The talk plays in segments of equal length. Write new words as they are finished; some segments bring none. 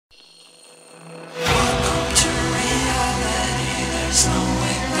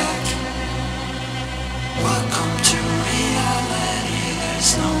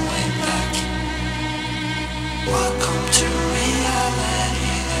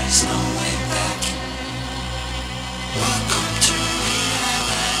there's no way back. Welcome to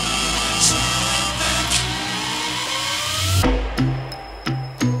reality, there's no way back.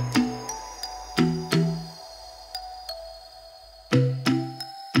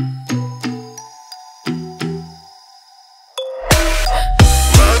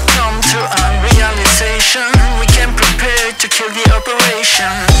 Welcome to unrealization. We came prepared to kill the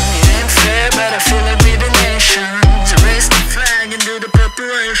operation. It ain't fair, but I feel like we're the nation. So raise the flag and do the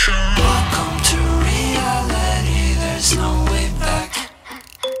preparation. Welcome to reality, there's no way back.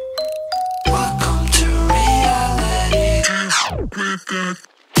 Welcome to reality, there's no way back.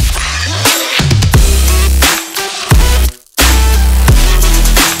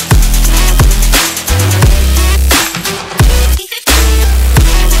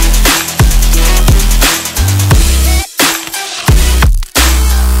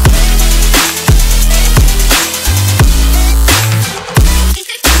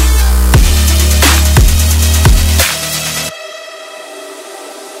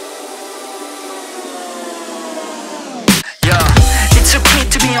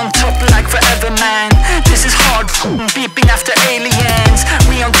 On top like forever, man. This is hard beeping after aliens.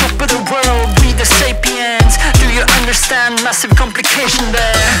 We on top of the world, we the sapiens. Do you understand massive complication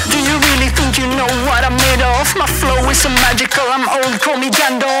there? Do you really think you know what I'm made of? My flow is so magical, I'm old, call me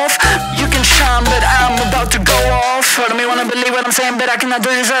Gandalf. You can shine, but I'm about to go off. Follow me, wanna believe what I'm saying, but I cannot do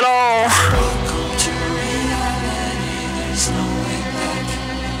this at all. Welcome to reality, there's no way back.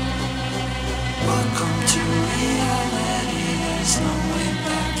 Welcome to reality, there's no way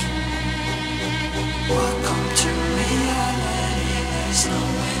back. Welcome to reality, there's no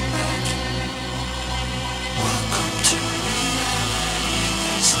way back. Welcome to reality,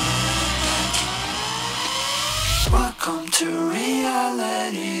 there's no way back. Welcome to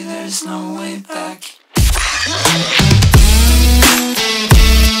reality, there's no way back.